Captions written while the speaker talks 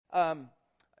Um,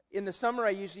 in the summer, I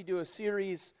usually do a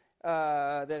series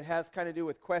that has kind of do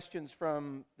with questions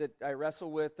that I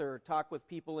wrestle with or talk with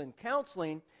people in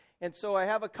counseling. And so I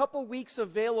have a couple weeks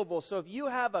available. So if you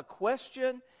have a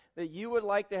question that you would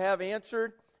like to have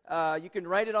answered, you can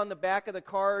write it on the back of the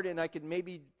card, and I can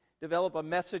maybe develop a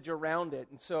message around it.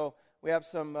 And so we have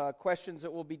some questions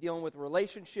that we'll be dealing with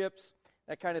relationships,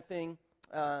 that kind of thing.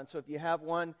 So if you have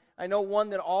one, I know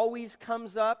one that always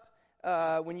comes up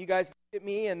when you guys look at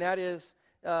me, and that is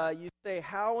you say,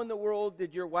 how in the world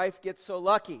did your wife get so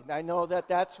lucky? I know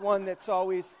that's one that's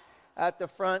always at the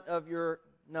front of your,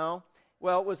 no?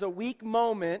 Well, it was a weak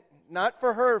moment, not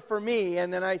for her, for me,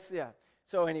 and then yeah.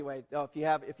 So anyway, if you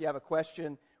have a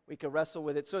question, we can wrestle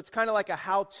with it. So it's kind of like a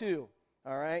how-to,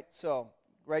 all right? So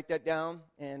write that down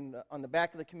and on the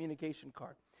back of the communication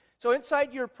card. So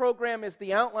inside your program is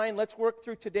the outline. Let's work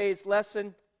through today's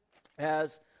lesson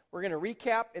as we're going to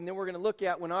recap, and then we're going to look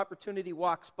at when opportunity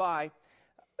walks by.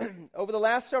 Over the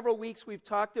last several weeks, we've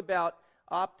talked about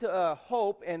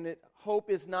hope, and that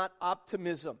hope is not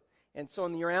optimism. And so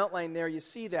in your outline there, you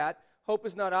see that. Hope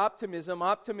is not optimism.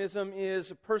 Optimism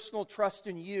is a personal trust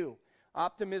in you.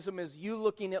 Optimism is you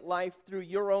looking at life through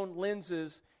your own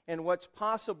lenses and what's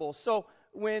possible. So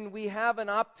when we have an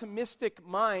optimistic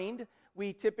mind,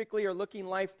 we typically are looking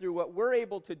life through what we're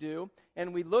able to do,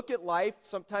 and we look at life.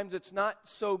 Sometimes it's not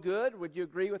so good. Would you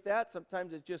agree with that?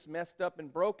 Sometimes it's just messed up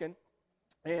and broken.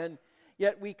 And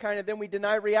yet we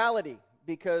deny reality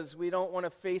because we don't want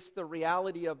to face the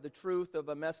reality of the truth of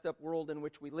a messed up world in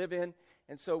which we live in.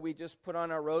 And so we just put on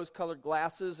our rose-colored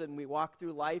glasses and we walk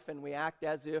through life and we act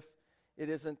as if it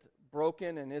isn't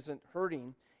broken and isn't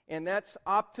hurting. And that's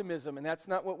optimism, and that's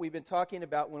not what we've been talking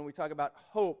about when we talk about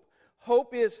hope.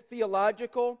 Hope is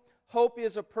theological. Hope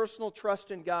is a personal trust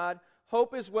in God.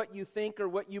 Hope is what you think or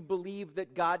what you believe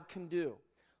that God can do.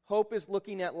 Hope is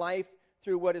looking at life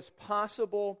through what is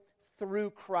possible through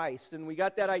Christ. And we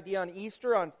got that idea on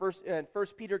Easter on 1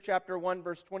 Peter chapter 1,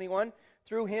 verse 21.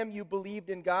 Through him you believed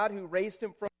in God who raised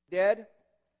him from the dead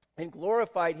and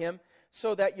glorified him,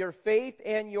 so that your faith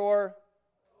and your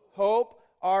hope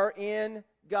are in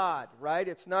God, right?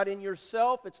 It's not in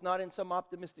yourself. It's not in some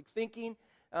optimistic thinking.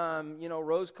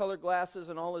 Rose-colored glasses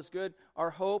and all is good. Our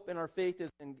hope and our faith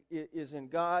is in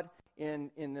God, in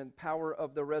the power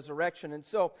of the resurrection. And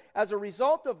so, as a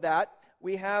result of that,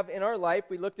 we have in our life,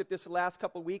 we looked at this the last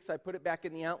couple of weeks. I put it back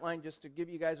in the outline just to give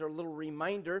you guys a little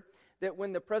reminder that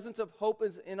when the presence of hope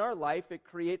is in our life, it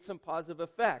creates some positive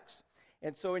effects.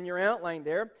 And so in your outline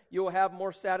there, you'll have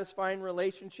more satisfying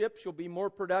relationships. You'll be more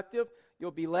productive.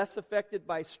 You'll be less affected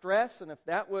by stress. And if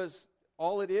that was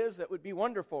all it is, that would be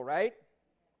wonderful, right?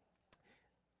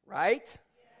 Right?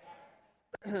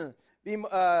 Yes.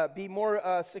 Be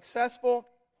more successful.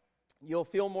 You'll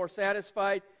feel more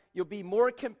satisfied. You'll be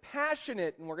more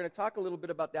compassionate, and we're going to talk a little bit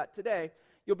about that today.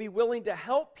 You'll be willing to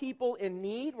help people in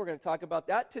need. We're going to talk about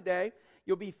that today.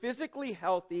 You'll be physically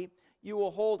healthy. You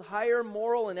will hold higher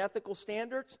moral and ethical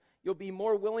standards. You'll be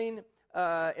more willing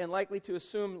and likely to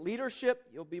assume leadership.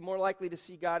 You'll be more likely to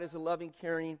see God as a loving,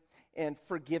 caring, and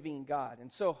forgiving God.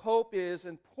 And so hope is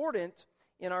important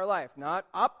in our life. Not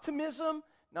optimism,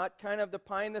 not kind of the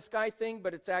pie in the sky thing,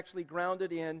 but it's actually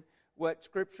grounded in what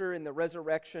Scripture and the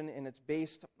resurrection, and it's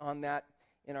based on that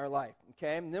in our life.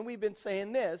 Okay? And then we've been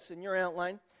saying this in your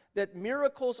outline, that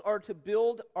miracles are to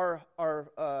build our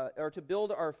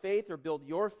faith, or build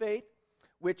your faith,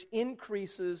 which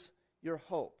increases your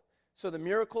hope. So the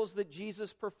miracles that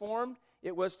Jesus performed,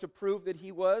 it was to prove that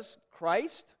he was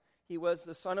Christ, he was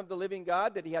the Son of the living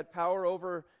God, that he had power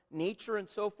over nature and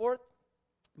so forth.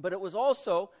 But it was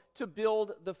also to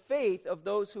build the faith of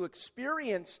those who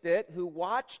experienced it, who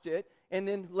watched it, and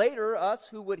then later us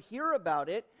who would hear about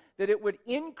it, that it would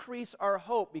increase our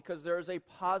hope, because there is a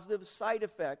positive side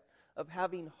effect of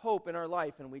having hope in our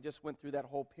life. And we just went through that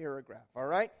whole paragraph, all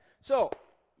right? So,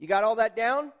 you got all that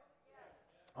down? Yes.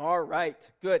 All right,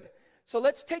 good. So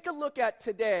let's take a look at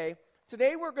today.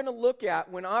 Today we're going to look at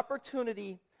when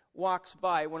opportunity walks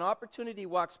by. When opportunity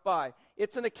walks by.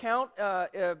 It's an account,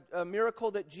 a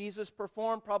miracle that Jesus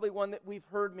performed, probably one that we've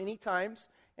heard many times.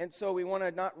 And so we want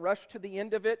to not rush to the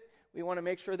end of it. We want to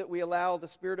make sure that we allow the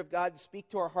Spirit of God to speak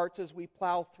to our hearts as we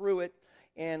plow through it.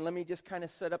 And let me just kind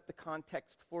of set up the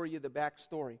context for you, the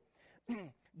backstory.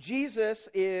 Jesus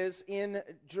is in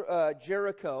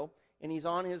Jericho, and he's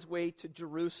on his way to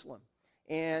Jerusalem.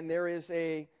 And there is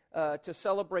to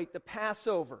celebrate the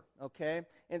Passover, okay?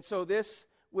 And so this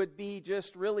would be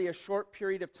just really a short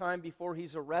period of time before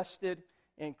he's arrested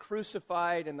and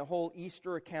crucified, and the whole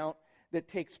Easter account that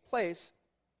takes place.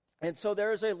 And so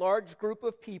there is a large group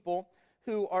of people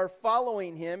who are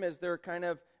following him as they're kind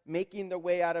of making their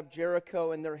way out of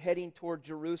Jericho, and they're heading toward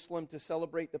Jerusalem to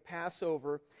celebrate the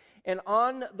Passover. And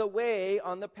on the way,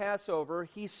 on the Passover,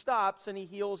 he stops and he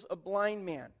heals a blind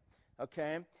man.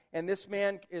 Okay? And this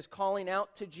man is calling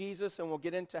out to Jesus, and we'll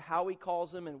get into how he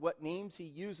calls him and what names he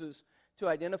uses to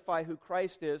identify who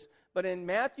Christ is. But in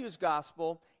Matthew's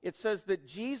gospel, it says that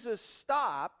Jesus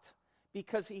stopped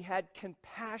because he had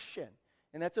compassion.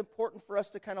 And that's important for us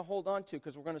to kind of hold on to,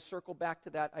 because we're going to circle back to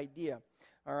that idea.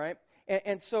 All right?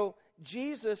 And so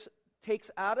Jesus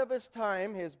takes out of his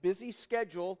time, his busy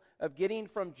schedule of getting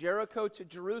from Jericho to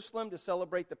Jerusalem to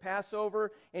celebrate the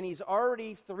Passover, and he's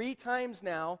already 3 times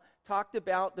now talked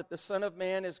about that the Son of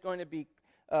Man is going to be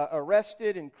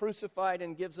arrested and crucified,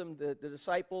 and gives them, the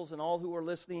disciples and all who are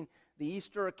listening, the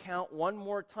Easter account one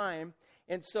more time.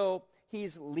 And so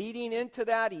he's leading into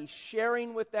that. He's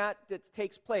sharing with that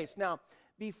takes place. Now,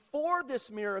 before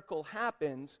this miracle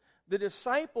happens, the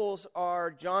disciples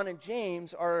John and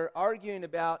James, are arguing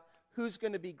about who's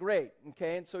going to be great,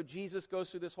 okay? And so Jesus goes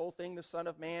through this whole thing, the Son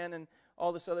of Man and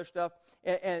all this other stuff,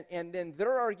 and then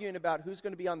they're arguing about who's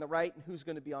going to be on the right and who's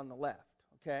going to be on the left,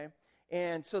 okay?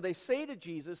 And so they say to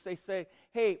Jesus, they say,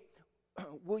 hey,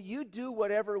 will you do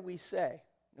whatever we say?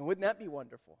 And wouldn't that be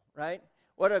wonderful, right?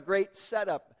 What a great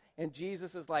setup. And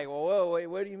Jesus is like, well, whoa, wait,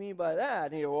 what do you mean by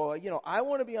that? And I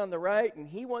want to be on the right, and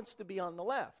he wants to be on the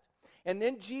left. And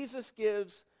then Jesus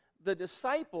gives the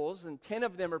disciples, and 10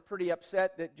 of them are pretty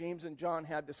upset that James and John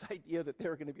had this idea that they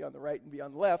were going to be on the right and be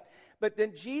on the left. But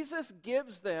then Jesus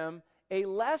gives them a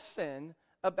lesson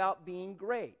about being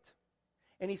great.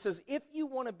 And he says, if you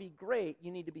want to be great,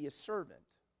 you need to be a servant.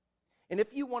 And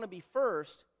if you want to be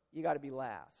first, you got to be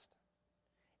last.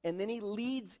 And then he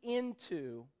leads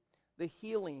into the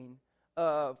healing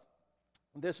of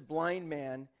this blind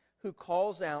man who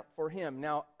calls out for him.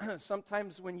 Now,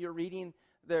 sometimes when you're reading,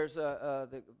 there's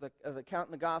the account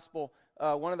in the gospel,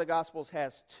 one of the gospels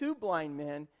has 2 blind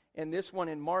men, and this one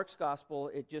in Mark's gospel,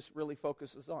 it just really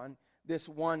focuses on this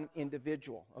one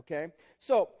individual, okay?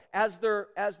 So, as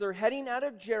they're heading out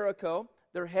of Jericho,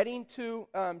 they're heading to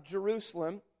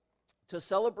Jerusalem to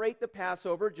celebrate the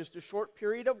Passover, just a short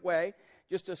period of way,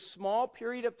 just a small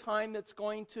period of time that's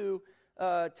going to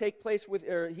take place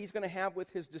he's going to have with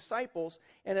his disciples.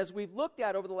 And as we've looked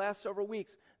at over the last several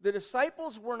weeks, the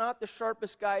disciples were not the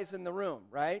sharpest guys in the room,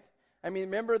 right? I mean,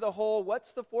 remember the whole,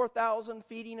 what's the 4,000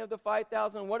 feeding of the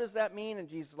 5,000? What does that mean? And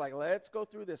Jesus is like, let's go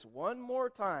through this one more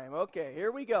time. Okay,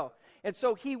 here we go. And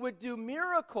so he would do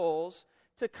miracles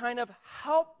to kind of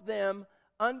help them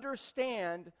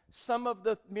understand some of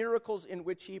the miracles in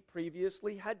which he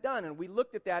previously had done. And we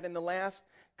looked at that in the last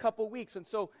couple weeks. And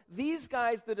so these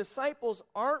guys, the disciples,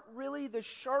 aren't really the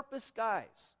sharpest guys.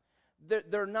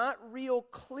 They're not real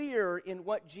clear in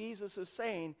what Jesus is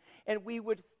saying. And we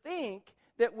would think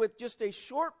that with just a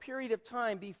short period of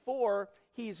time before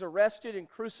he's arrested and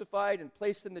crucified and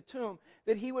placed in the tomb,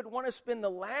 that he would want to spend the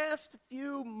last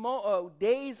few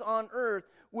days on earth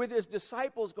with his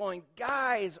disciples going,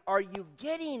 guys, are you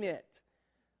getting it?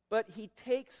 But he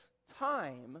takes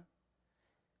time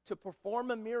to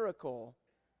perform a miracle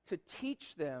to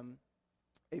teach them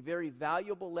a very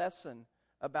valuable lesson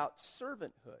about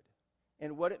servanthood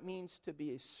and what it means to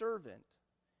be a servant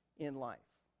in life.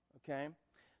 Okay?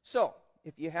 So,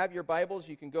 if you have your Bibles,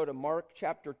 you can go to Mark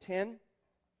chapter 10,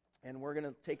 and we're going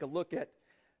to take a look at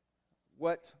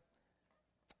what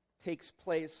takes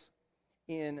place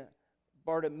in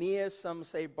Bartimaeus. Some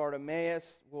say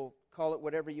Bartimaeus. We'll call it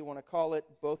whatever you want to call it.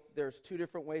 There's 2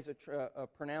 different ways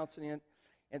of pronouncing it.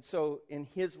 And so in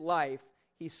his life,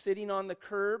 he's sitting on the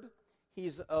curb.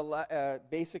 He's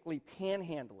basically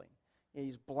panhandling.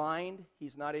 He's blind.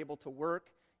 He's not able to work.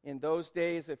 In those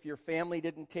days, if your family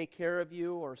didn't take care of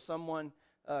you or someone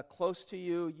close to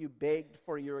you, you begged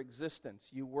for your existence.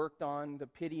 You worked on the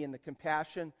pity and the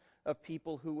compassion of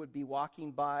people who would be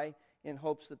walking by in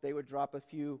hopes that they would drop a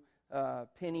few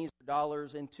pennies or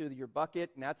dollars into your bucket,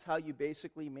 and that's how you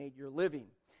basically made your living.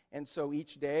 And so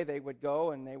each day they would go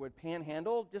and they would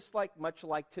panhandle, much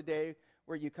like today,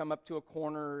 where you come up to a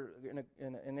corner in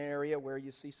an area where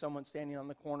you see someone standing on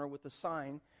the corner with a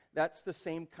sign. That's the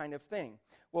same kind of thing.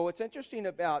 Well, what's interesting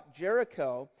about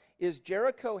Jericho is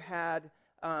Jericho had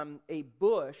a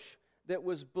bush that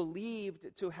was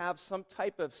believed to have some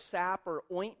type of sap or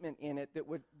ointment in it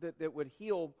that would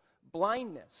heal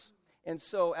blindness. And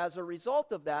so as a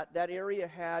result of that area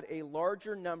had a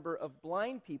larger number of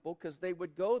blind people because they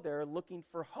would go there looking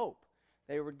for hope.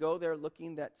 They would go there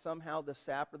looking that somehow the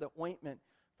sap or the ointment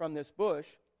from this bush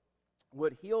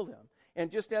would heal them.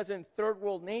 And just as in third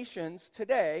world nations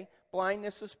today,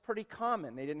 blindness is pretty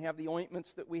common. They didn't have the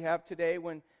ointments that we have today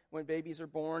when babies are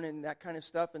born and that kind of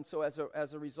stuff. And so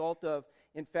as a result of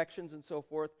infections and so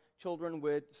forth, children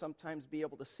would sometimes be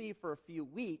able to see for a few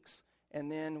weeks,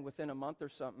 and then within a month or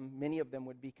something, many of them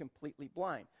would be completely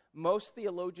blind. Most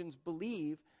theologians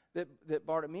believe that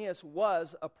Bartimaeus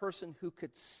was a person who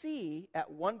could see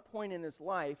at one point in his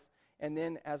life, and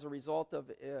then as a result of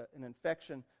an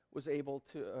infection was able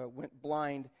to went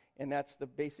blind, and that's the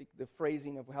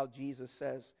phrasing of how Jesus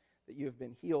says that you have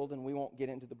been healed, and we won't get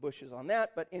into the bushes on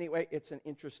that, but anyway, it's an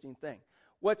interesting thing.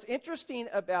 What's interesting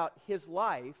about his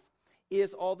life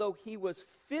is although he was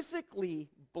physically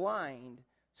blind,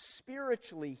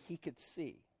 spiritually he could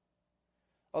see.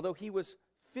 Although he was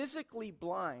physically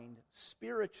blind,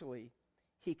 spiritually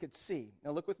he could see.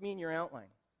 Now look with me in your outline.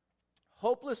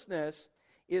 Hopelessness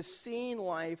is seeing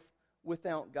life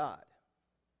without God.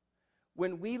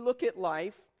 When we look at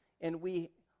life and we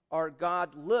are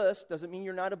godless, doesn't mean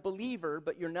you're not a believer,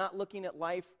 but you're not looking at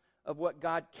life of what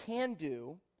God can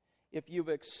do. If you've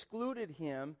excluded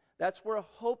him, that's where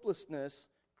hopelessness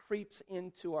creeps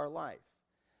into our life.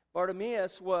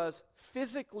 Bartimaeus was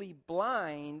physically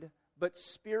blind, but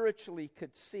spiritually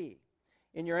could see.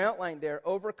 In your outline there,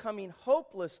 overcoming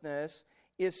hopelessness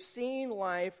is seeing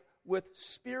life with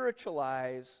spiritual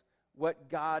eyes, what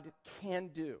God can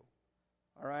do.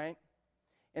 All right?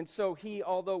 And so he,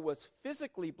 although was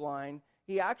physically blind,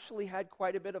 he actually had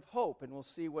quite a bit of hope, and we'll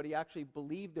see what he actually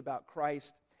believed about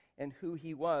Christ and who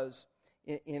he was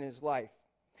in his life.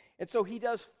 And so he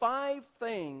does 5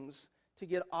 things to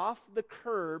get off the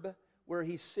curb where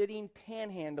he's sitting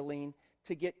panhandling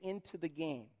to get into the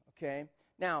game, okay?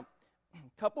 Now,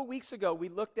 a couple weeks ago, we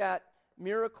looked at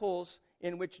miracles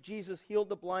in which Jesus healed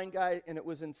the blind guy, and it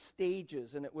was in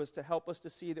stages, and it was to help us to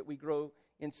see that we grow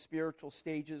in spiritual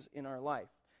stages in our life.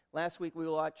 Last week, we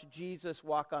watched Jesus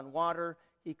walk on water.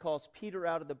 He calls Peter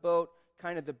out of the boat.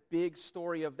 Kind of the big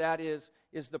story of that is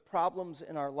the problems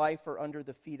in our life are under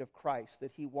the feet of Christ,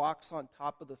 that he walks on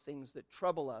top of the things that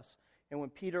trouble us. And when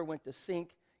Peter went to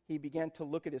sink, he began to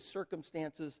look at his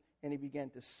circumstances, and he began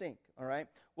to sink, all right?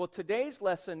 Well, today's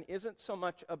lesson isn't so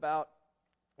much about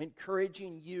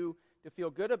encouraging you to feel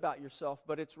good about yourself,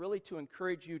 but it's really to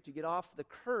encourage you to get off the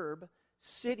curb,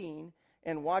 sitting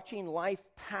and watching life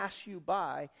pass you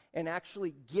by, and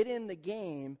actually get in the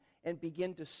game and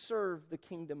begin to serve the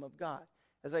kingdom of God.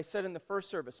 As I said in the first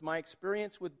service, my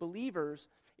experience with believers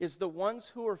is the ones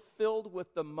who are filled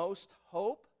with the most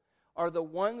hope are the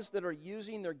ones that are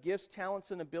using their gifts,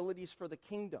 talents, and abilities for the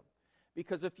kingdom.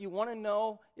 Because if you want to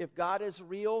know if God is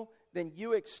real, then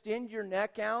you extend your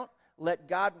neck out, let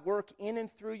God work in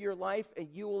and through your life, and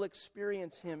you will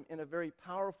experience him in a very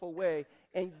powerful way.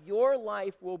 And your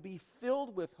life will be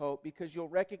filled with hope because you'll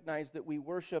recognize that we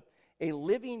worship a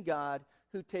living God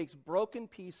who takes broken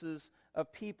pieces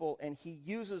of people and he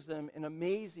uses them in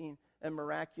amazing and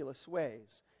miraculous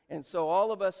ways. And so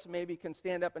all of us maybe can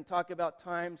stand up and talk about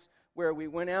times where we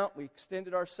went out, we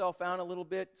extended ourselves out a little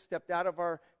bit, stepped out of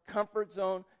our comfort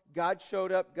zone, God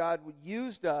showed up, God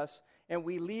used us, and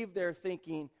we leave there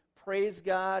thinking, praise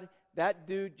God, that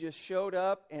dude just showed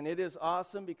up, and it is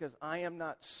awesome because I am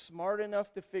not smart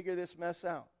enough to figure this mess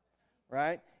out,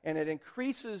 right? And it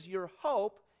increases your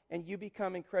hope, and you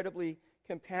become incredibly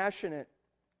compassionate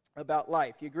about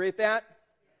life. You agree with that?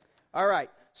 All right.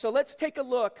 So let's take a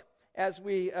look as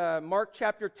we Mark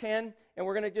chapter 10, and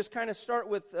we're going to just kind of start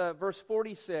with verse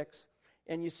 46.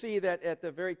 And you see that at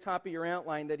the very top of your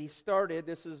outline that he started,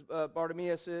 this is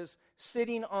Bartimaeus is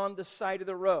sitting on the side of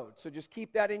the road. So just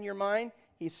keep that in your mind.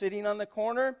 He's sitting on the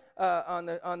corner, on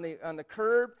the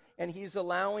curb, and he's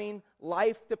allowing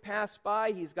life to pass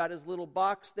by. He's got his little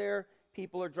box there.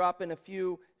 People are dropping a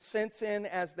few cents in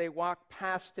as they walk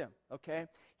past him, okay?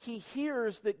 He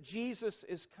hears that Jesus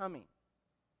is coming.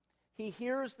 He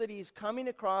hears that he's coming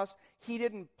across. He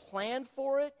didn't plan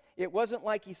for it. It wasn't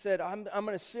like he said, I'm going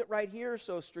to sit right here,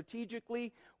 so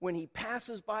strategically, when he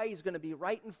passes by, he's going to be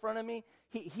right in front of me.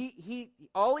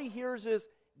 All he hears is,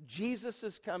 Jesus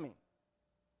is coming.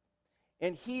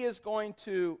 And he is going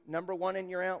to, number one in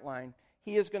your outline,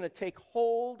 he is going to take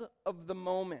hold of the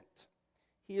moment.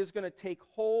 He is going to take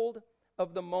hold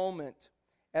of the moment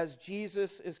as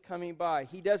Jesus is coming by.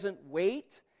 He doesn't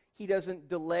wait. He doesn't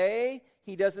delay.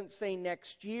 He doesn't say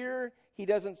next year. He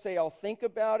doesn't say I'll think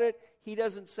about it. He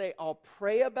doesn't say I'll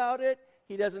pray about it.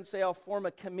 He doesn't say I'll form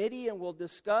a committee and we'll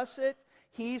discuss it.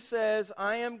 He says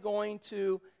I am going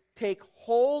to take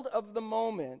hold of the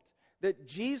moment that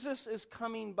Jesus is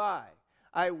coming by.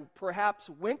 I perhaps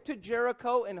went to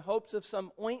Jericho in hopes of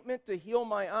some ointment to heal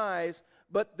my eyes,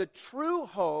 but the true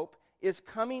hope is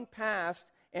coming past,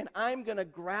 and I'm going to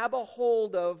grab a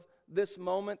hold of this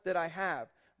moment that I have.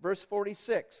 Verse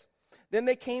 46, then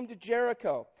they came to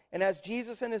Jericho, and as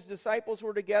Jesus and his disciples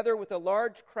were together with a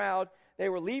large crowd, they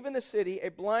were leaving the city,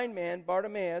 a blind man,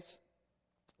 Bartimaeus,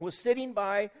 was sitting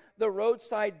by the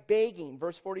roadside begging.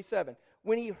 Verse 47.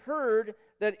 When he heard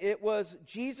that it was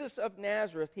Jesus of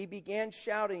Nazareth, he began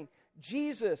shouting,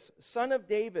 Jesus, Son of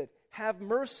David, have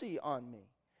mercy on me.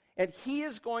 And he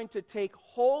is going to take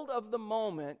hold of the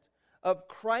moment of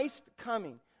Christ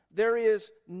coming. There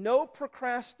is no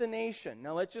procrastination.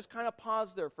 Now let's just kind of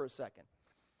pause there for a second.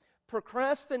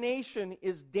 Procrastination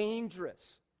is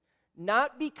dangerous.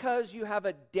 Not because you have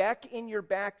a deck in your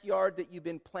backyard that you've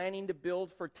been planning to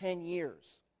build for 10 years.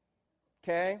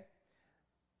 Okay?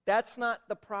 That's not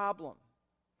the problem.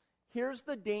 Here's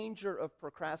the danger of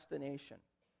procrastination.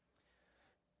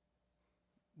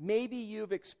 Maybe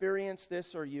you've experienced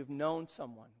this or you've known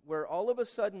someone where all of a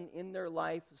sudden in their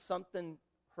life something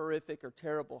horrific or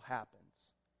terrible happens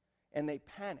and they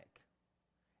panic.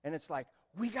 And it's like,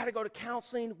 we got to go to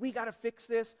counseling. We got to fix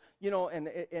this, and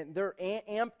they're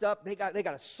amped up. They got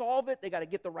to solve it. They got to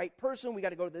get the right person. We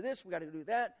got to go to this. We got to do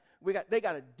that. They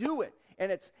got to do it.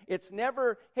 And it's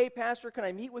never, hey, Pastor, can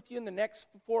I meet with you in the next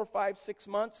 4, 5, 6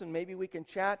 months and maybe we can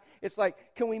chat? It's like,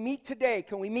 can we meet today?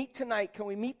 Can we meet tonight? Can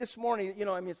we meet this morning?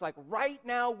 It's like right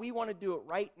now, we want to do it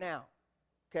right now.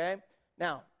 Okay?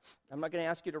 Now, I'm not going to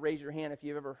ask you to raise your hand if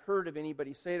you've ever heard of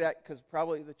anybody say that, because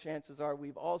probably the chances are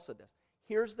we've all said this.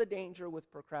 Here's the danger with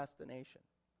procrastination.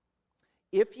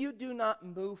 If you do not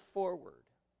move forward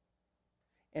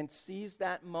and seize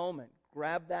that moment,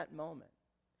 grab that moment,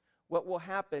 what will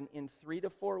happen in 3 to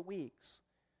 4 weeks,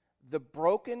 the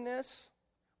brokenness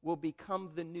will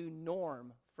become the new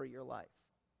norm for your life.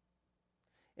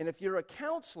 And if you're a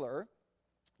counselor,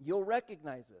 you'll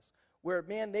recognize this, where,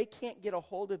 man, they can't get a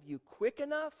hold of you quick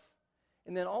enough,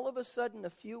 and then all of a sudden, a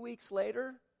few weeks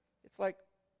later, it's like,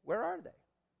 where are they?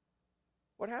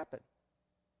 What happened?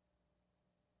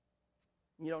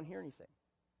 You don't hear anything.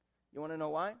 You want to know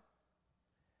why?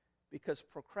 Because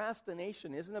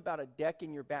procrastination isn't about a deck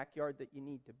in your backyard that you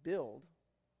need to build.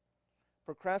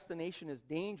 Procrastination is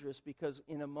dangerous because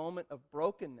in a moment of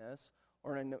brokenness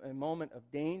or in a moment of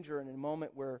danger and in a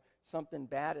moment where something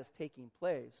bad is taking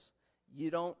place, you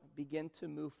don't begin to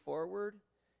move forward.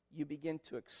 You begin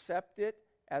to accept it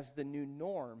as the new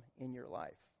norm in your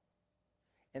life.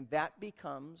 And that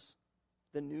becomes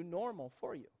the new normal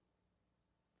for you.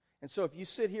 And so if you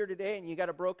sit here today and you got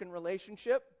a broken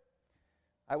relationship,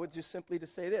 I would just simply to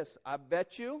say this: I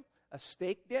bet you a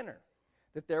steak dinner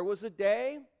that there was a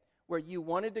day where you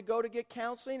wanted to go to get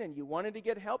counseling and you wanted to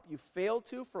get help, you failed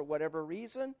to for whatever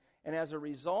reason, and as a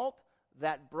result,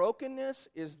 that brokenness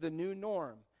is the new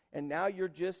norm. And now you're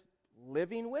just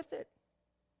living with it.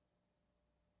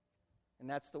 And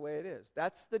that's the way it is.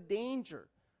 That's the danger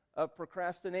of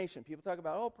procrastination. People talk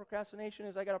about, procrastination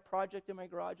is I got a project in my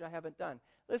garage I haven't done.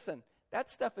 Listen, that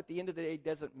stuff at the end of the day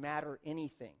doesn't matter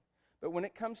anything. But when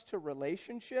it comes to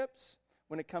relationships,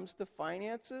 when it comes to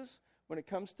finances, when it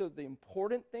comes to the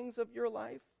important things of your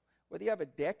life, whether you have a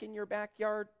deck in your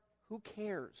backyard, who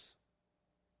cares?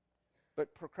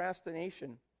 But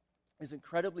procrastination is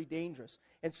incredibly dangerous.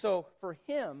 And so for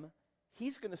him,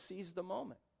 he's going to seize the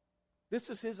moment. This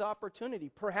is his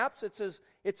opportunity. Perhaps it's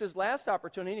his last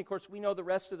opportunity. And of course, we know the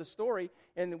rest of the story,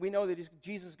 and we know that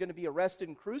Jesus is going to be arrested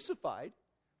and crucified.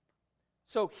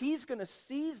 So he's going to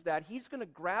seize that. He's going to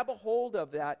grab a hold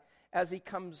of that as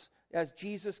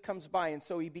Jesus comes by. And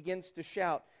so he begins to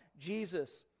shout,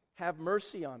 Jesus, have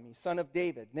mercy on me, Son of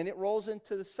David. And then it rolls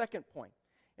into the second point,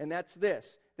 and that's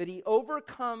this, that he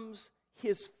overcomes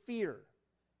his fear.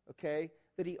 Okay?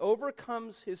 That he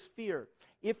overcomes his fear.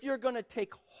 If you're going to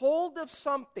take hold of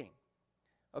something,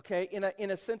 okay,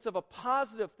 in a sense of a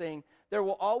positive thing, there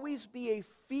will always be a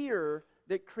fear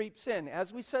that creeps in.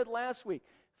 As we said last week,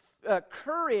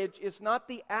 courage is not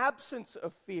the absence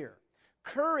of fear.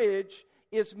 Courage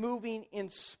is moving in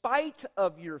spite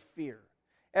of your fear.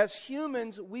 As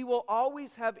humans, we will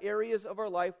always have areas of our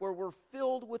life where we're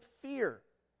filled with fear.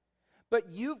 But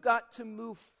you've got to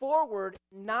move forward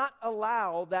and not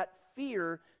allow that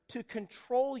fear to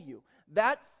control you.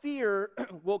 That fear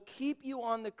will keep you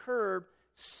on the curb,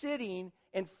 sitting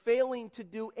and failing to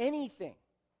do anything.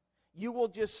 You will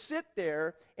just sit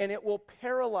there, and it will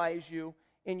paralyze you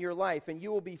in your life, and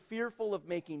you will be fearful of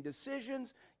making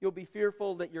decisions. You'll be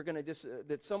fearful that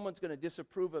that someone's going to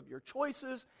disapprove of your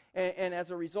choices, and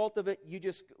as a result of it, you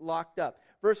just locked up.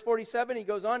 Verse 47, he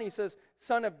goes on. He says,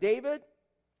 "Son of David."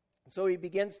 So he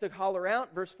begins to holler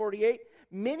out. Verse 48,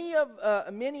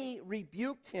 many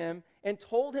rebuked him and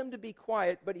told him to be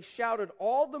quiet, but he shouted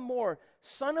all the more,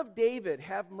 "Son of David,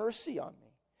 have mercy on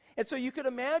me." And so you could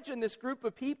imagine this group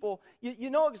of people,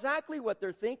 you know exactly what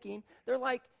they're thinking. They're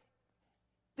like,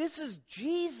 this is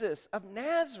Jesus of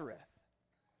Nazareth.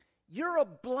 You're a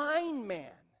blind man.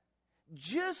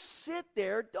 Just sit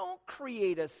there. Don't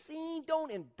create a scene.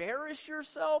 Don't embarrass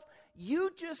yourself.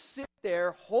 You just sit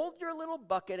there, hold your little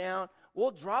bucket out.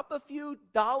 We'll drop a few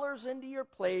dollars into your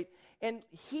plate. And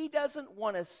he doesn't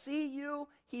want to see you.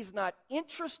 He's not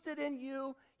interested in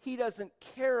you. He doesn't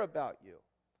care about you.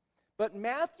 But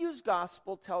Matthew's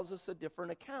gospel tells us a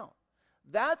different account.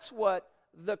 That's what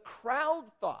the crowd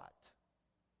thought.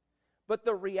 But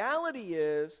the reality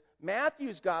is,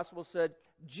 Matthew's gospel said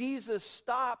Jesus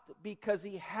stopped because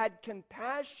he had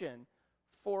compassion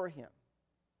for him.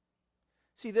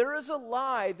 See, there is a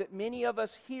lie that many of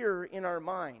us hear in our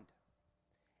mind,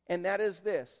 and that is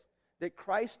this, that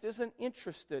Christ isn't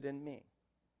interested in me,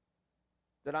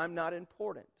 that I'm not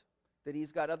important, that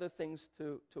he's got other things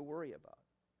to worry about.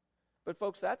 But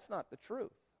folks, that's not the truth.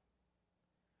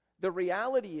 The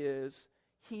reality is,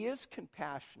 he is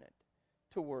compassionate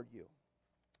toward you.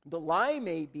 The lie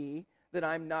may be that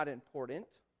I'm not important,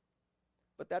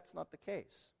 but that's not the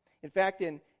case. In fact,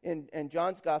 in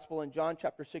John's Gospel, in John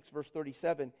chapter 6, verse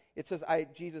 37, it says,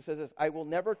 Jesus says this, I will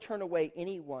never turn away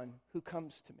anyone who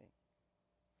comes to me.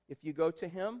 If you go to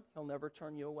him, he'll never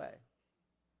turn you away.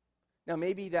 Now,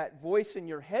 maybe that voice in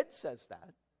your head says that,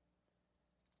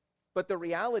 but the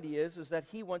reality is that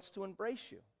he wants to embrace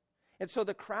you. And so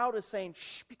the crowd is saying,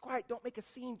 shh, be quiet, don't make a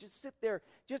scene, just sit there,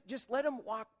 just let him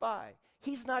walk by.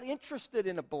 He's not interested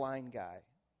in a blind guy.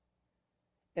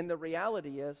 And the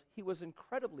reality is, he was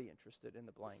incredibly interested in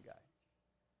the blind guy.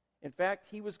 In fact,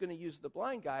 he was going to use the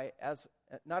blind guy as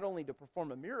not only to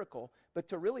perform a miracle, but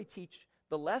to really teach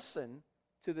the lesson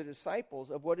to the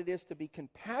disciples of what it is to be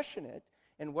compassionate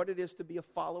and what it is to be a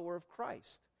follower of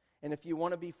Christ. And if you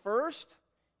want to be first,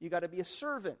 you got to be a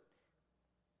servant,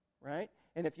 right?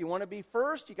 And if you want to be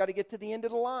first, you got to get to the end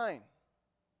of the line.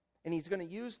 And he's going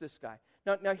to use this guy.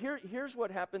 Now here's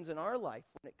what happens in our life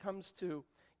when it comes to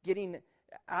getting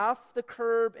off the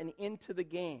curb and into the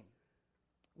game.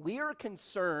 We are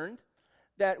concerned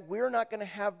that we're not going to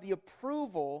have the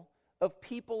approval of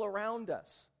people around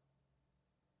us.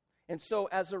 And so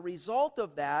as a result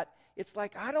of that, it's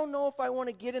like, I don't know if I want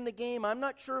to get in the game. I'm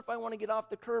not sure if I want to get off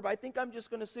the curb. I think I'm just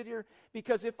going to sit here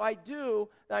because if I do,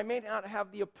 then I may not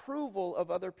have the approval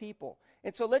of other people.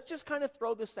 And so let's just kind of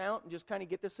throw this out and just kind of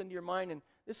get this into your mind. And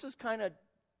this is kind of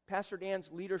Pastor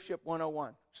Dan's Leadership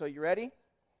 101. So you ready?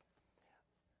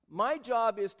 My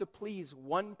job is to please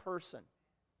one person,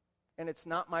 and it's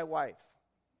not my wife.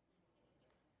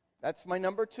 That's my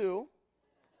number 2.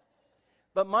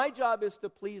 But my job is to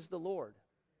please the Lord.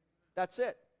 That's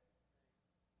it.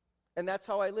 And that's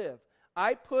how I live.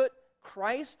 I put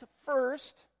Christ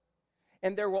first,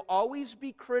 and there will always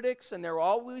be critics, and there will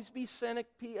always be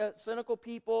cynical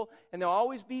people, and there will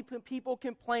always be people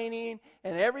complaining,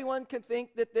 and everyone can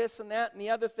think that this and that and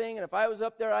the other thing, and if I was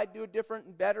up there, I'd do it different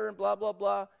and better and blah, blah,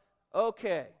 blah.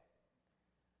 Okay.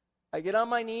 I get on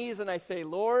my knees and I say,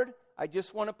 Lord, I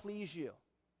just want to please you.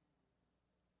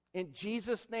 In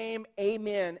Jesus' name,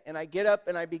 amen. And I get up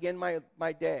and I begin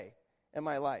my day and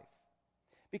my life.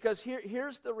 Because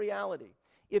here's the reality.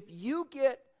 If you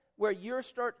get where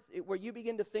you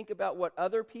begin to think about what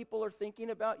other people are thinking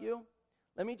about you,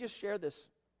 let me just share this.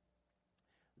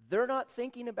 They're not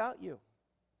thinking about you.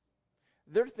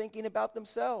 They're thinking about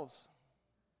themselves.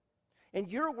 And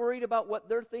you're worried about what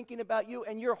they're thinking about you,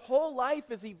 and your whole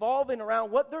life is evolving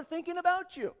around what they're thinking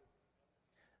about you.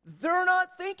 They're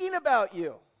not thinking about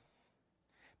you.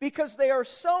 Because they are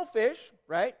selfish,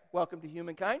 right? Welcome to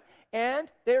humankind. And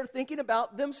they're thinking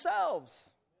about themselves.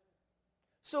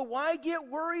 So why get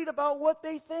worried about what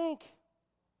they think?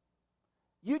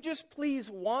 You just please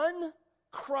one,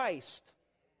 Christ.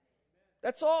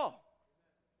 That's all.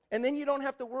 And then you don't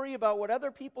have to worry about what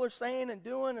other people are saying and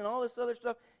doing and all this other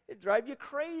stuff. It drives you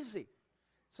crazy.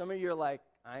 Some of you are like,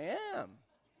 I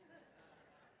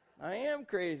am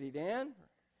crazy, Dan.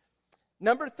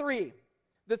 Number 3.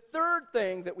 The third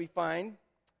thing that we find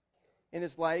in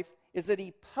his life is that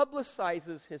he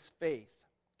publicizes his faith.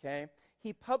 Okay?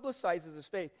 He publicizes his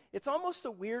faith. It's almost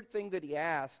a weird thing that he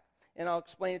asked, and I'll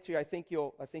explain it to you. I think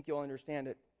you'll understand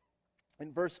it.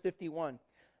 In verse 51,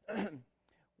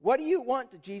 what do you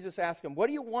want? Jesus asked him, what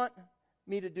do you want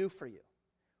me to do for you?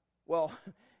 Well,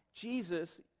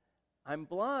 Jesus, I'm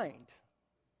blind.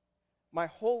 My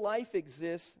whole life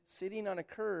exists sitting on a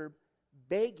curb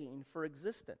begging for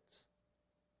existence.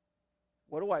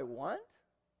 What do I want?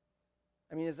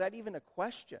 I mean, is that even a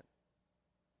question?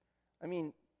 I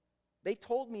mean, they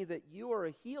told me that you are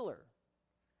a healer.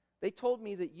 They told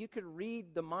me that you could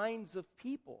read the minds of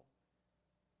people.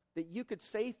 That you could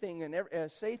say things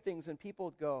and people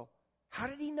would go, how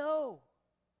did he know?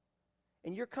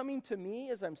 And you're coming to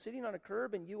me as I'm sitting on a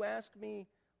curb and you ask me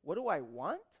What do I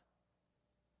want?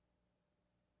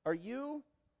 Are you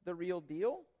the real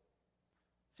deal?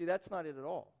 See, that's not it at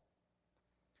all.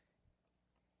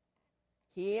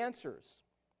 He answers,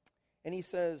 and he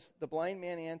says, the blind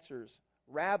man answers,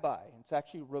 Rabbi, it's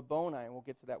actually Rabboni, and we'll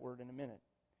get to that word in a minute.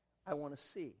 I want to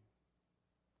see.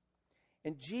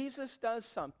 And Jesus does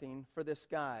something for this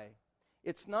guy.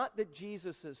 It's not that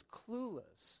Jesus is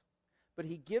clueless, but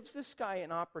he gives this guy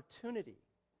an opportunity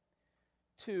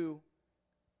to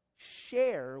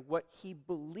share what he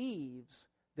believes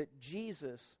that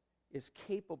Jesus is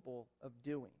capable of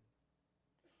doing.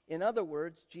 In other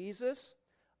words, Jesus,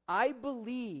 I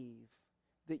believe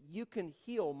that you can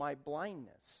heal my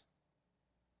blindness.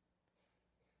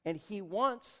 And he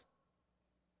wants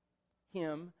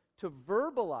him to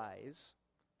verbalize,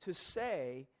 to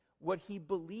say what he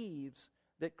believes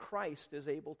that Christ is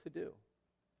able to do.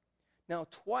 Now,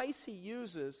 twice he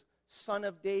uses Son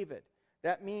of David.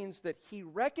 That means that he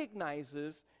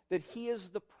recognizes that he is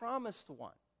the promised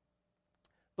one.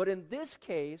 But in this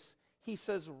case, he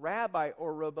says Rabbi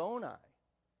or Rabboni.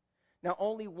 Now,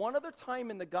 only one other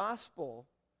time in the gospel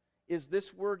is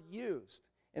this word used.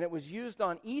 And it was used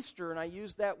on Easter, and I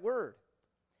used that word.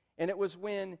 And it was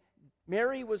when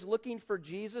Mary was looking for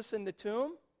Jesus in the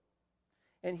tomb,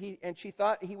 and she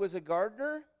thought he was a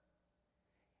gardener.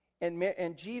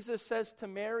 And Jesus says to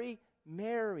Mary,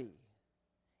 Mary.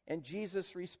 And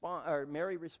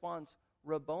Mary responds,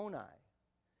 Rabboni.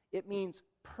 It means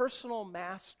personal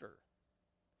master.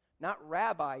 Not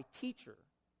rabbi, teacher,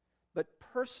 but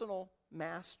personal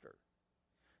master.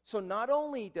 So not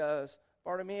only does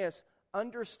Bartimaeus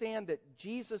understand that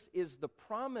Jesus is the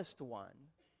promised one,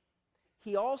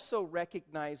 he also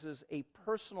recognizes a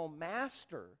personal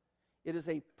master. It is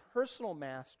a personal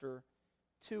master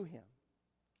to him.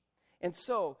 And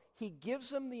so he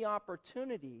gives him the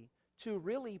opportunity to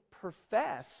really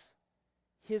profess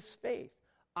his faith.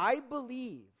 I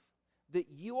believe that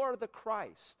you are the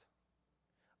Christ.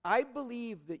 I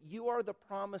believe that you are the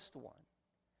promised one.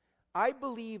 I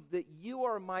believe that you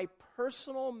are my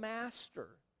personal master,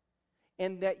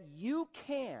 and that you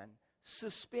can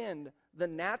suspend the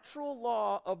natural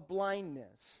law of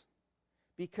blindness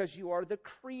because you are the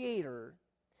creator,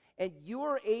 and you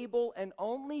are able, and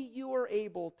only you are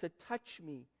able, to touch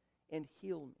me and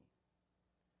heal me.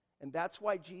 And that's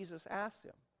why Jesus asked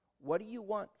him, what do you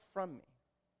want from me?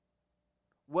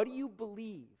 What do you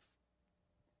believe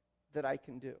that I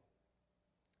can do?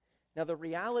 Now, the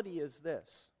reality is this.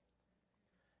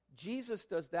 Jesus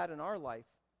does that in our life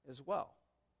as well.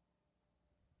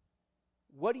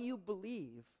 What do you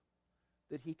believe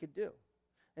that he could do?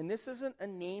 And this isn't a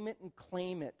name it and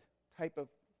claim it type of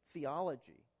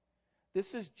theology.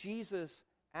 This is Jesus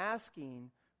asking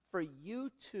for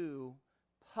you to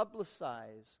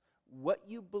publicize what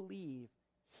you believe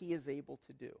he is able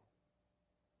to do.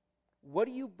 What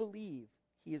do you believe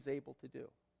he is able to do?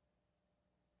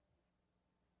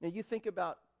 Now, you think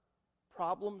about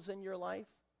problems in your life.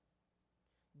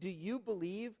 Do you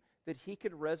believe that he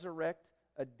could resurrect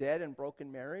a dead and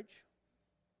broken marriage?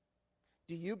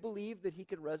 Do you believe that he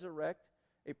could resurrect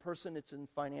a person that's in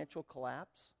financial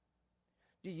collapse?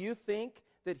 Do you think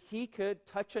that he could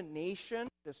touch a nation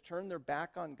that's turned their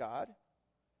back on God?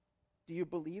 Do you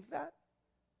believe that?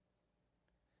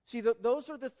 See, those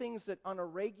are the things that on a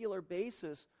regular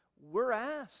basis we're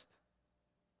asked.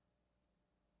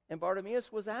 And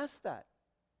Bartimaeus was asked that.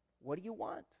 What do you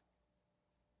want?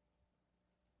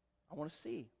 I want to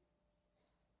see.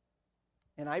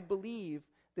 And I believe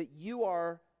that you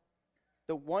are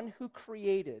the one who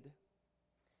created.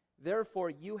 Therefore,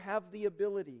 you have the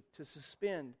ability to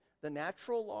suspend the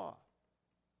natural law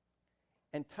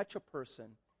and touch a person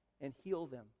and heal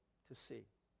them to see.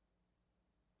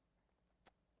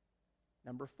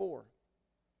 Number 4.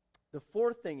 The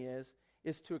fourth thing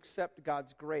is to accept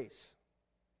God's grace.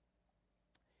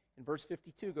 And verse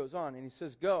 52 goes on, and he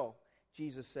says, "Go,"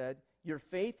 Jesus said, "your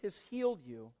faith has healed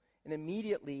you." And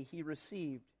immediately he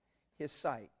received his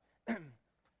sight.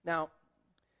 Now,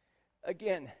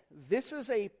 again, this is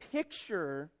a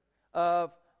picture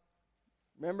of,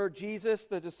 remember Jesus,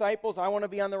 the disciples, I want to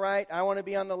be on the right, I want to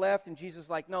be on the left. And Jesus is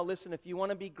like, no, listen, if you want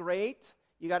to be great,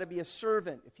 you got to be a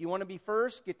servant. If you want to be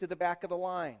first, get to the back of the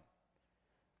line.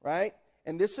 Right?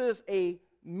 And this is a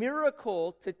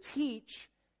miracle to teach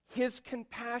his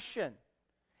compassion.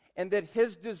 And that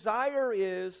his desire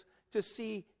is to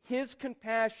see his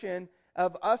compassion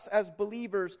of us as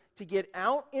believers to get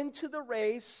out into the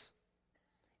race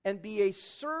and be a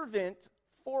servant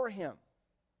for him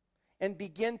and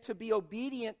begin to be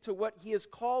obedient to what he has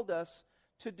called us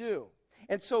to do.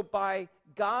 And so by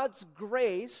God's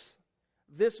grace,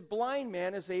 this blind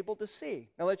man is able to see.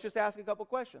 Now let's just ask a couple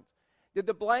questions. Did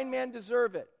the blind man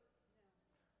deserve it?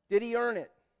 Did he earn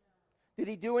it? Did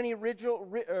he do any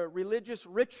religious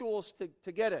rituals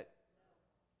to get it?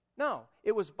 No.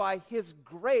 It was by His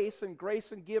grace, and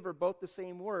grace and give are both the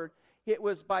same word. It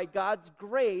was by God's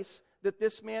grace that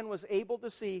this man was able to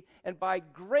see, and by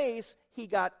grace he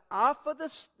got off of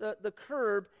the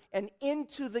curb and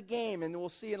into the game, and we'll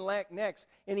see in next,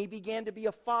 and he began to be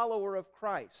a follower of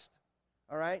Christ.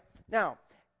 All right? Now,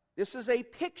 this is a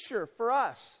picture for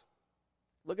us.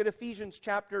 Look at Ephesians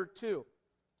chapter 2.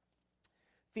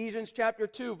 Ephesians chapter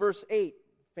 2, verse 8,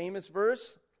 famous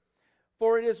verse.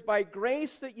 For it is by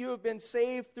grace that you have been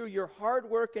saved through your hard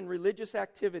work and religious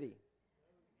activity.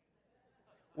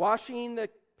 Washing the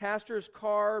pastor's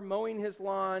car, mowing his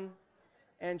lawn,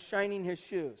 and shining his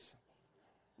shoes.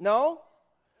 No?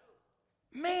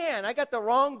 Man, I got the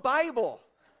wrong Bible.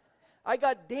 I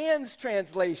got Dan's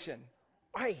translation.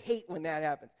 I hate when that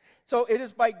happens. So it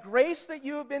is by grace that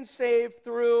you have been saved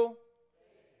through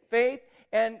faith.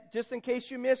 And just in case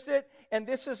you missed it, and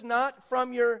this is not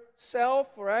from yourself,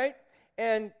 right?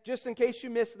 And just in case you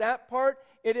missed that part,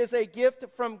 it is a gift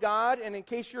from God. And in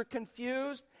case you're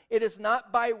confused, it is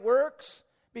not by works,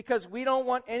 because we don't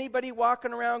want anybody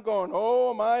walking around going,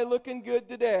 oh, am I looking good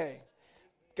today?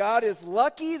 God is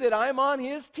lucky that I'm on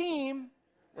His team,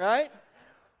 right?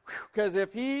 Because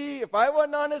if I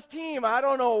wasn't on His team, I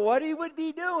don't know what He would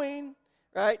be doing,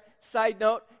 right? Side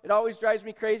note, it always drives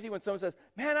me crazy when someone says,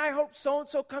 man, I hope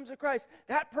so-and-so comes to Christ.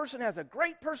 That person has a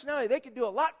great personality. They could do a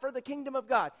lot for the kingdom of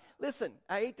God. Listen,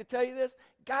 I hate to tell you this.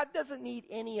 God doesn't need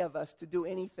any of us to do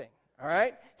anything, all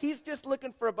right? He's just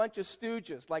looking for a bunch of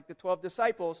stooges like the 12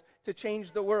 disciples to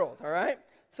change the world, all right?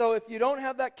 So if you don't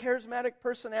have that charismatic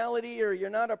personality, or you're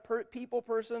not a people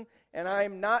person, and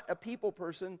I'm not a people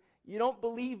person, you don't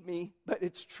believe me, but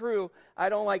it's true. I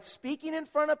don't like speaking in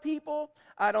front of people.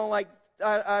 I don't like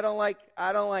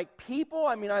people.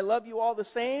 I mean, I love you all the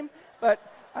same, but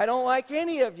I don't like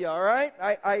any of you, all right?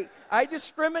 I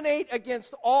discriminate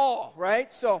against all,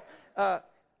 right? So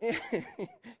you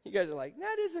guys are like,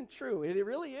 that isn't true. It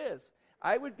really is.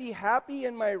 I would be happy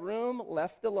in my room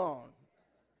left alone.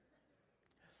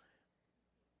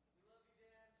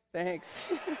 Thanks.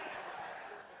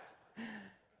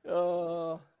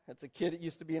 Oh, that's a kid that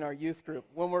used to be in our youth group.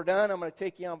 When we're done, I'm going to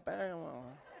take you on.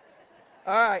 All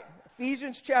right,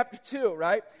 Ephesians chapter 2,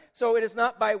 right? So it is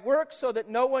not by works, so that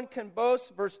no one can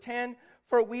boast. Verse 10,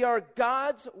 for we are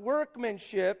God's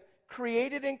workmanship,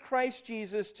 created in Christ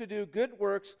Jesus to do good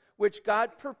works, which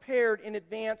God prepared in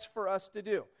advance for us to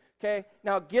do. Okay,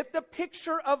 now get the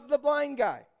picture of the blind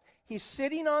guy. He's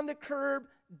sitting on the curb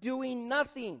doing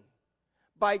nothing.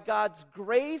 By God's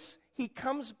grace, he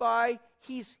comes by,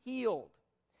 he's healed.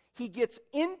 He gets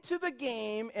into the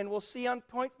game, and we'll see on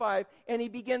point 5, and he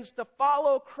begins to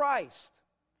follow Christ.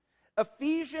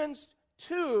 Ephesians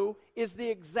 2 is the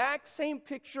exact same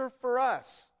picture for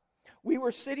us. We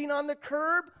were sitting on the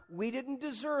curb. We didn't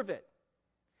deserve it.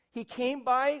 He came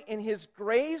by in His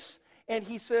grace, and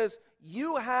He says,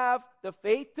 you have the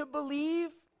faith to believe.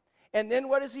 And then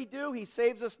what does He do? He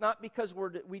saves us not because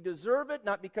we deserve it,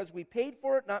 not because we paid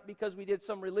for it, not because we did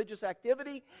some religious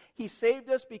activity. He saved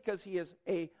us because He is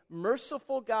a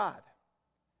merciful God.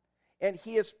 And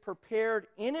He is prepared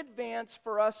in advance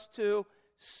for us to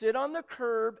sit on the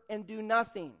curb and do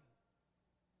nothing.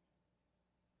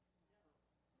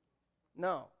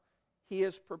 No. He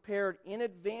is prepared in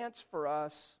advance for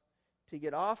us to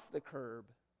get off the curb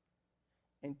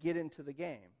and get into the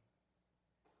game.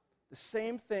 The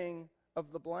same thing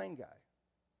of the blind guy.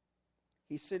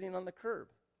 He's sitting on the curb.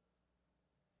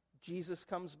 Jesus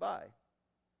comes by.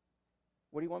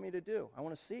 What do you want me to do? I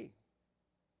want to see.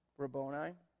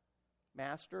 Rabboni,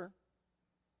 Master,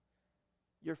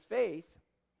 your faith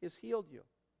has healed you.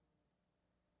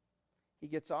 He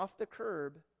gets off the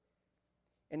curb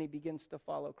and he begins to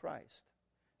follow Christ.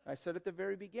 I said at the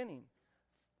very beginning,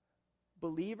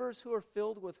 believers who are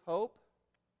filled with hope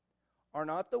are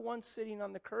not the ones sitting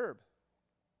on the curb.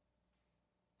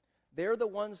 They're the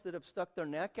ones that have stuck their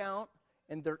neck out,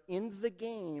 and they're in the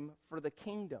game for the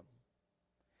kingdom.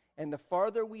 And the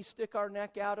farther we stick our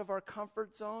neck out of our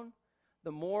comfort zone,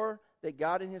 the more that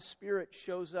God in His Spirit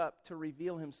shows up to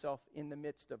reveal Himself in the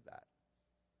midst of that.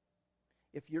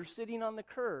 If you're sitting on the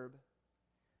curb,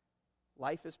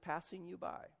 life is passing you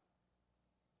by.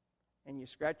 And you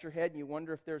scratch your head and you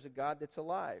wonder if there's a God that's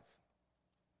alive.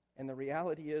 And the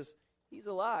reality is, He's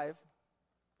alive.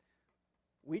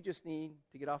 We just need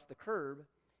to get off the curb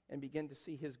and begin to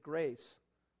see His grace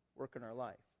work in our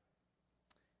life.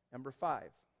 Number 5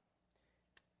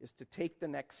 is to take the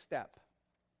next step.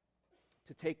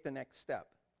 To take the next step.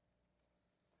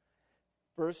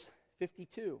 Verse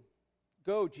 52.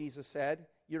 Go, Jesus said,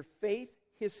 your faith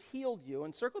has healed you.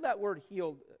 And circle that word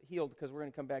healed because we're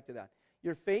going to come back to that.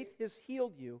 Your faith has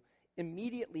healed you.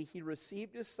 Immediately he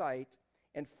received his sight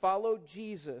and followed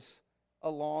Jesus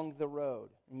along the road.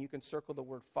 And you can circle the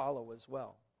word follow as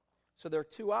well. So there are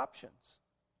two options.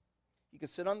 You can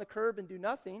sit on the curb and do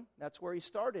nothing. That's where he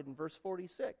started in verse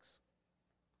 46.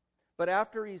 But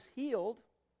after he's healed,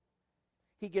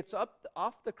 he gets up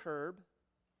off the curb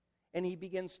and he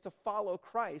begins to follow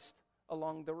Christ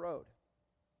along the road.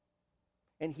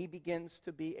 And he begins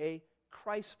to be a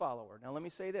Christ follower. Now let me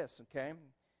say this, okay?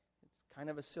 It's kind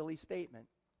of a silly statement.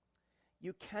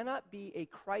 You cannot be a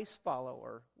Christ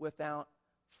follower without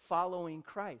following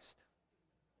Christ.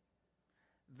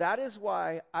 That is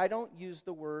why I don't use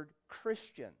the word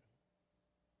Christian.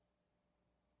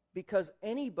 Because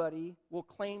anybody will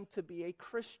claim to be a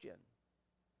Christian.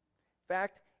 In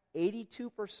fact,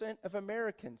 82% of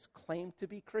Americans claim to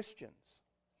be Christians.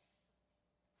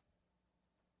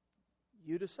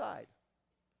 You decide.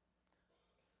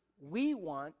 We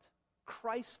want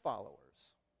Christ followers.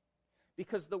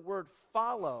 Because the word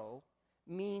follow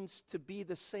means to be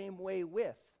the same way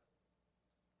with.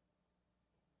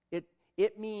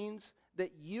 It means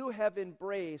that you have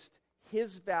embraced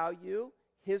His value,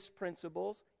 His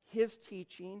principles, His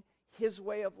teaching, His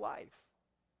way of life.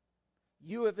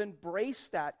 You have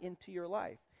embraced that into your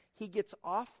life. He gets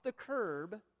off the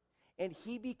curb and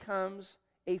he becomes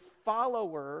a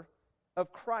follower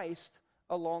of Christ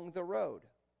along the road.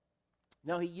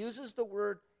 Now he uses the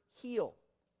word heal.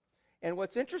 And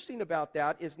what's interesting about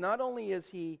that is not only is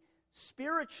he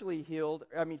physically healed,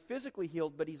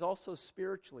 but he's also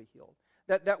spiritually healed.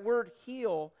 That word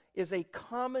heal is a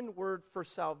common word for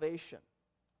salvation.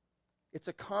 It's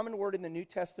a common word in the New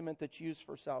Testament that's used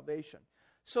for salvation.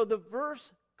 So the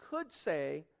verse could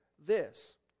say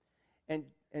this, and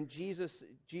Jesus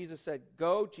said,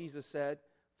 go, Jesus said,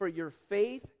 for your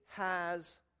faith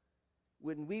has,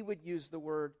 when we would use the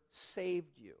word,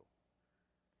 saved you.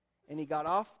 And he got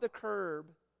off the curb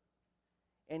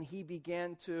and he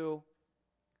began to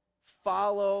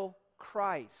follow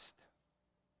Christ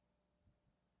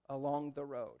along the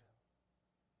road.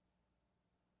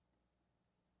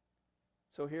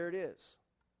 So here it is.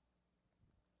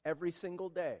 Every single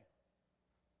day,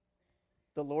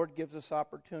 the Lord gives us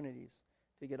opportunities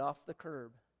to get off the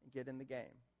curb and get in the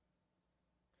game.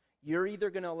 You're either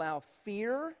going to allow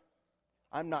fear,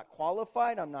 I'm not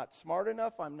qualified, I'm not smart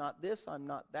enough, I'm not this, I'm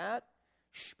not that.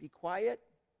 Shh, be quiet,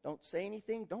 don't say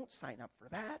anything, don't sign up for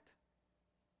that.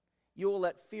 You will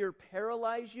let fear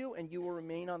paralyze you and you will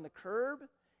remain on the curb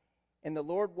and the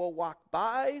Lord will walk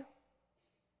by,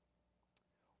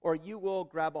 or you will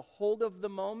grab a hold of the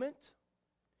moment.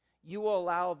 You will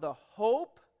allow the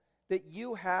hope that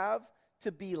you have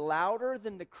to be louder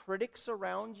than the critics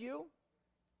around you.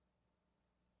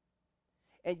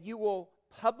 And you will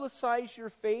publicize your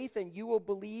faith and you will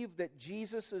believe that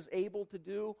Jesus is able to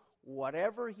do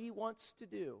whatever He wants to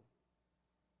do.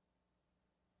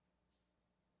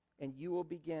 And you will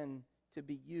begin to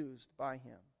be used by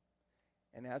Him.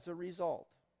 And as a result,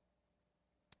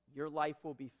 your life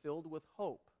will be filled with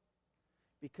hope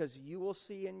because you will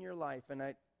see in your life, and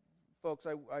folks,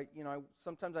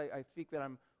 sometimes I think that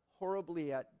I'm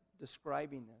horribly at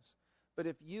describing this. But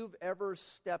if you've ever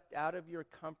stepped out of your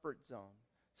comfort zone,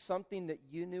 something that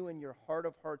you knew in your heart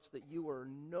of hearts that you were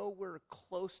nowhere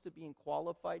close to being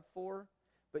qualified for,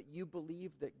 but you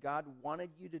believed that God wanted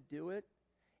you to do it,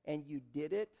 and you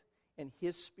did it, and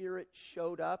His Spirit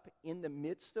showed up in the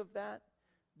midst of that,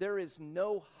 there is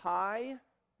no high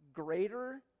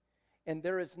greater, and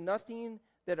there is nothing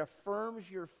that affirms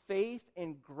your faith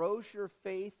and grows your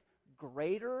faith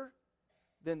greater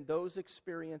than those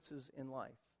experiences in life.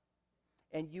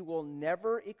 And you will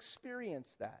never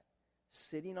experience that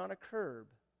sitting on a curb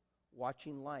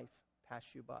watching life pass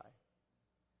you by.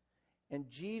 And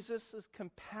Jesus'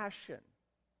 compassion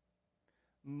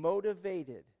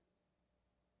motivated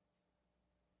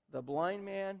the blind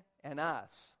man and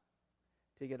us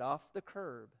to get off the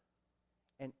curb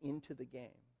and into the game.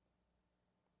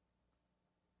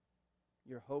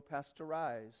 Your hope has to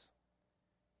rise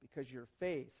because your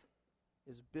faith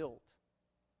is built.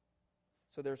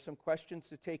 So there's some questions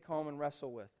to take home and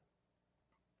wrestle with.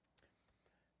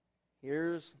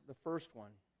 Here's the first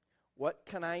one. What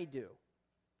can I do?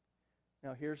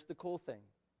 Now here's the cool thing.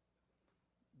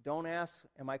 Don't ask,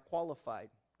 am I qualified?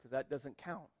 Because that doesn't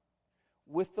count.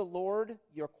 With the Lord,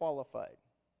 you're qualified.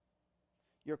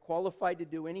 You're qualified to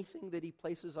do anything that He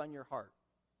places on your heart.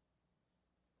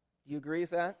 Do you agree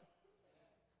with that?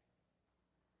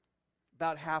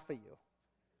 About half of you.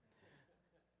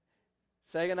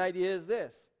 Second idea is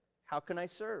this. How can I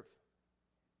serve?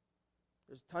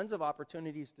 There's tons of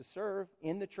opportunities to serve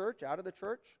in the church, out of the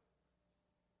church.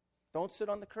 Don't sit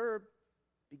on the curb.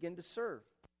 Begin to serve.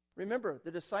 Remember,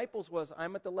 the disciples was,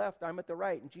 I'm at the left, I'm at the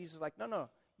right. And Jesus is like, no.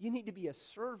 You need to be a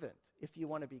servant if you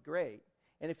want to be great.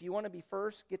 And if you want to be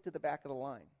first, get to the back of the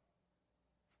line.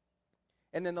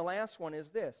 And then the last one is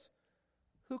this.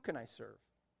 Who can I serve?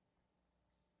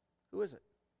 Who is it?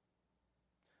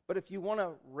 But if you want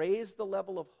to raise the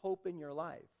level of hope in your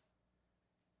life,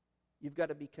 you've got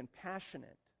to be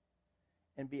compassionate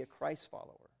and be a Christ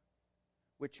follower,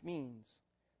 which means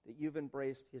that you've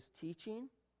embraced His teaching,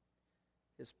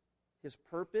 His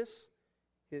purpose,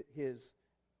 His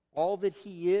all that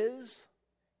He is.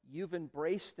 You've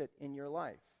embraced it in your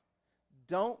life.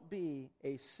 Don't be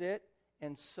a sit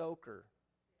and soaker.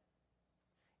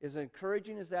 As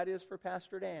encouraging as that is for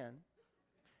Pastor Dan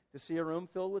to see a room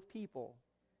filled with people,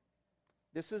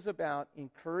 this is about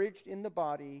encouraged in the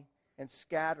body and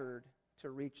scattered to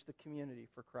reach the community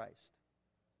for Christ.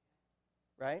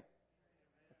 Right?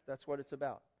 That's what it's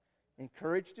about.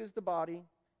 Encouraged is the body,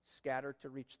 scattered to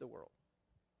reach the world.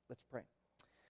 Let's pray.